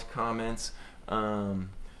reading y'all's comments.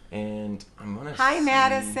 And I'm gonna. Hi, see-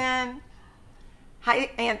 Madison.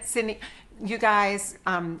 Hi, Aunt Cindy. You guys,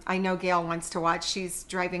 I know Gail wants to watch. She's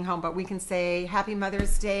driving home, but we can say Happy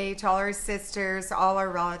Mother's Day to all our sisters, all our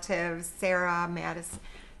relatives, Sarah, Madison,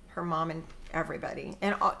 her mom, and everybody.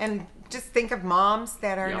 And just think of moms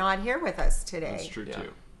that are Yep. not here with us today. That's true, Yeah.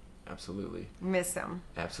 too. Absolutely. Miss them.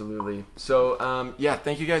 Absolutely. So, yeah,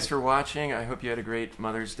 thank you guys for watching. I hope you had a great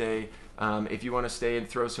Mother's Day. If you want to stay and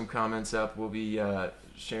throw some comments up, we'll be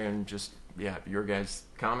sharing just, your guys'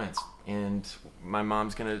 comments. And my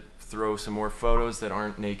mom's going to throw some more photos that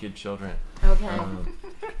aren't naked children. Okay.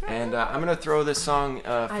 And I'm going to throw this song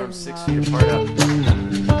from I 6 love- Feet Apart up.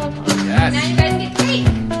 Now you guys get cake.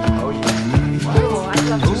 Oh, yeah. Oh, I'd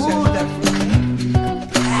love to show them.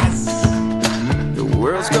 The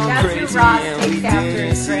world's gone That's who crazy Ross and takes we after didn't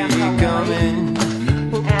his see grandpa it coming.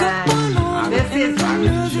 And this is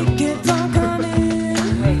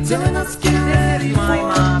wait, this is my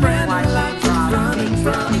mom watching Ross take the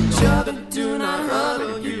picture.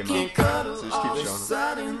 So just keep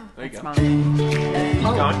showing them. There you go. Mom. Keep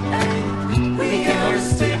going. They can hear.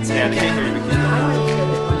 Yeah, they can't hear you, but keep I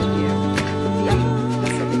going. want to show this one of you.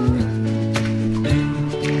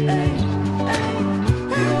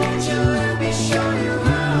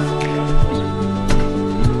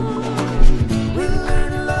 This will be good.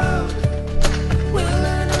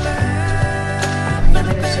 I'm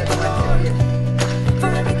gonna show the one of you.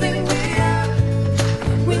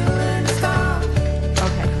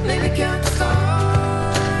 Okay.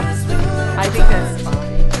 I think that's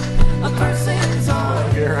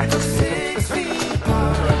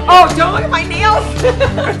Oh, don't look at my nails!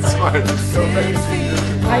 That's fine. Go back.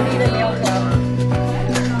 I need a nail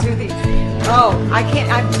job. Do these. Oh, I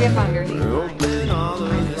can't. I'm dip underneath mine. I'm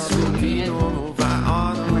going to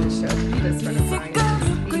show you this one of mine.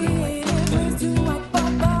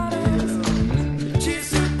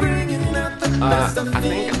 I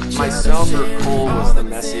think myself or Cole was the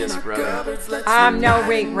messiest brother. No,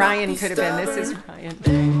 wait, Ryan could have been. This is Ryan.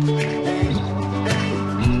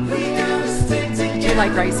 Do you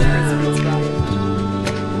like Rice Krispies,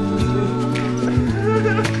 Ryan?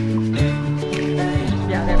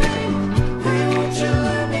 Yeah, there we go.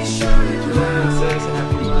 Julian says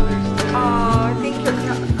Happy Mother's Day. Oh, thank you.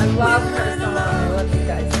 I love her so much. I love you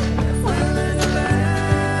guys.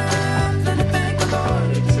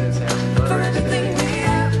 It says Happy Mother's Day.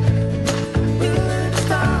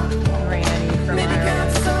 Granny from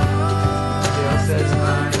Ireland. Gail says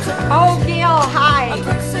hi. Oh, Gail, hi.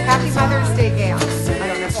 Happy Mother's Day, Gail. I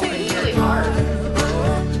don't know if she It's really hard.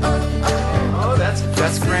 Oh,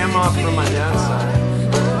 that's Grandma from my dad's side.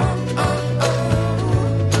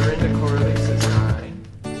 Dorinda Corley says hi.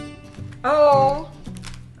 Oh.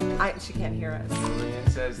 She can't hear us. Julian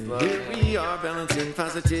says love. Here we are balancing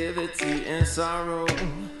positivity and sorrow.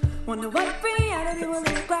 Wonder what reality will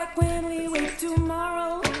look like when we wake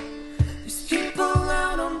tomorrow. There's people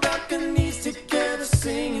out on balconies together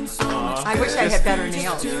singing songs. I wish I had better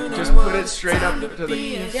nails. Just put it straight up to the.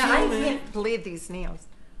 Yeah, I can't believe these nails.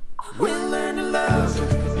 We'll learn to love.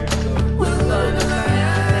 We'll learn to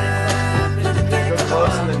laugh. Learn to thank Go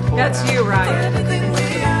close and then pull That's back. you, Ryan. everything we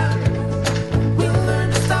have. We'll learn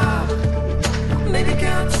to stop. Maybe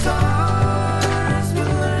count the stars. We'll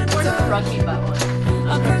learn to Where's the touch rugby butt one?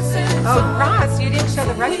 a person's Oh, Ross, you didn't show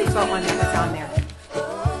the rugby foot one that was on there.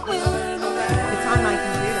 We'll learn to laugh. It's on my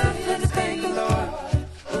computer. Learn to thank the Lord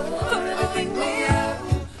for everything we have.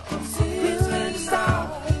 We'll learn to stop.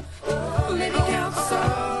 Maybe count the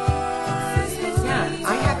stars. Yeah,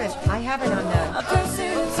 I haven't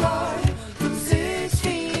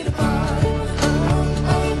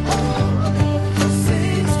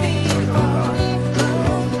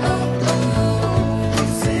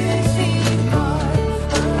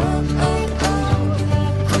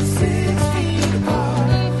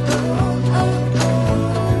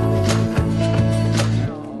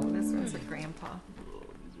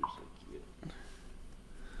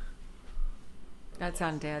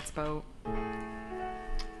kids on Dad's boat.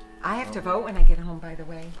 I have to vote when I get home, by the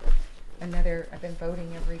way. I've been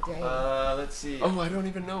voting every day. Let's see. Oh, I don't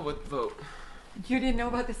even know what vote. You didn't know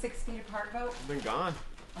about the 6 feet apart vote? I've been gone.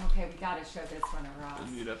 Okay, we gotta show this one to Ross. I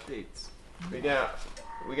need updates.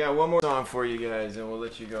 We got one more song for you guys, and we'll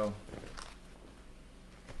let you go.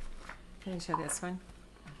 Can you show this one?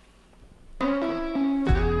 So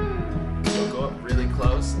go up really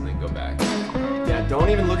close and then go back. Yeah, don't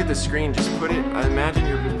even look at the screen. Just put it. I imagine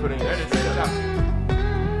you're just putting There it it is, straight right up. up.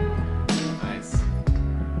 Nice.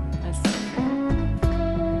 That's so cute.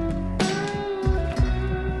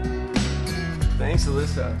 Thanks,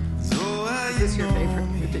 Alyssa. Is this your favorite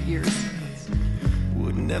with the ears?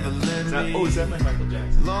 Would never let Is that, me oh, is that my Michael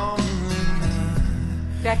Jackson?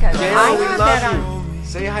 Becca, Gail, I we have love that you. on.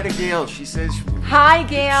 Say hi to Gail. She says. Hi,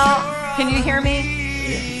 Gail. Can you hear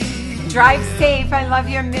me? Drive safe. I love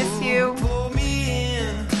you and miss you.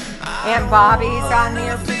 And Bobby's on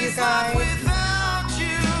there for you guys. without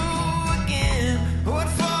you again. Would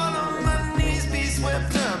fall on my knees, be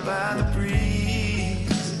swept up by the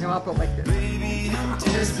breeze. No, I'll go like this. Baby, I'm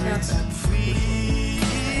desperate to please.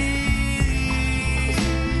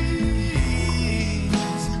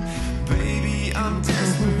 Baby, I'm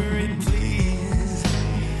desperate, please.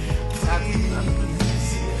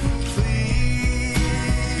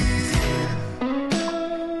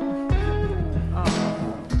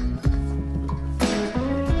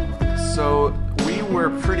 So we were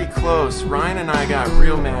pretty close. Ryan and I got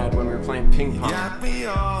real mad when we were playing ping pong. Got me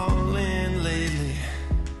all in lately.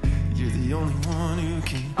 You're the only one who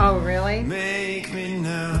can Oh, really? make me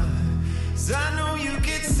nervous. I know you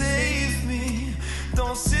can save me.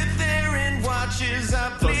 Don't sit there and watch as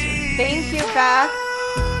I bleed. Thank you, Beth.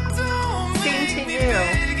 Don't Same to make me you.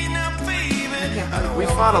 begging up, baby. We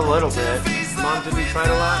fought a little bit. Mom, did we fight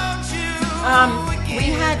a lot? We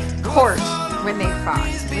had court when they fought.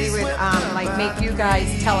 We would like make you guys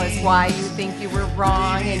tell us why you think you were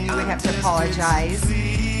wrong, and you would have to apologize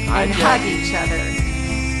and hug each other.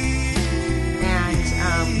 And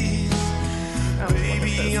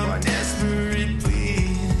Baby, I'm desperate,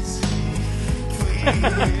 please.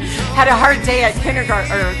 had a hard day at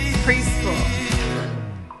kindergarten or preschool.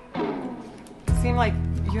 Seemed like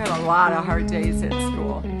you had a lot of hard days at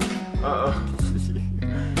school. Uh-oh.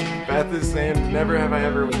 Beth is saying, never have I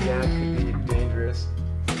ever with Dad could be dangerous.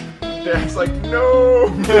 Dad's like, no!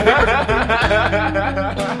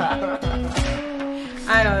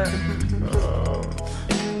 I don't know.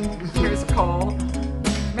 Here's Cole.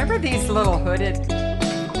 Remember these little hooded?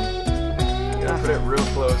 Yeah, put it real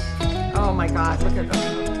close. Oh my God, look at them.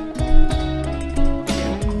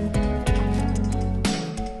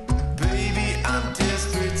 Baby, I'm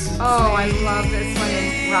desperate to Oh, I love this one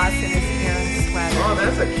in Ross in his Aaron sweater. Oh,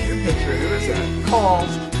 that's a cute picture. Who is that? Cole.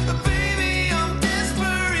 Baby, I'm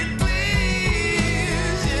desperate,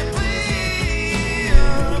 please. Yeah,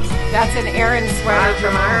 please. That's an Aaron sweater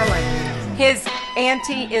from Ireland. His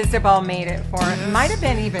Auntie Isabel made it for him. It might have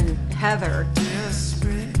been even Heather.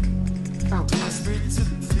 Oh,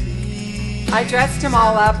 I dressed him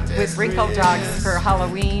all up with wrinkled dogs for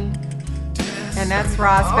Halloween. And that's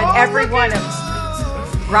Ross, but every one of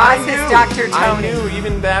Ross is Dr. Tony. I knew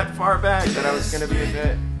even that far back that I was going to be a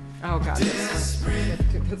bit. Oh God, this one.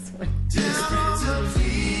 Do this one.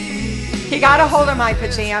 He got a hold of my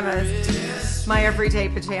pajamas, my everyday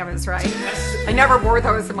pajamas, right? I never wore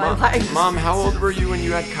those in my life. Mom, how old were you when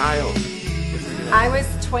you had Kyle? I was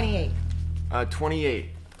 28, 28.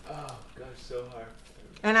 Oh, gosh, so hard.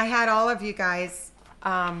 and I had all of you guys.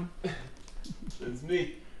 It's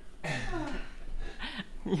me.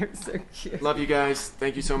 You're so cute. Love you guys.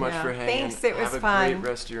 Thank you so much Yeah. for hanging. Thanks, it was Have a fun. great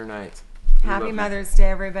rest of your night. Happy love you. Mother's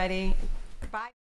Day, everybody.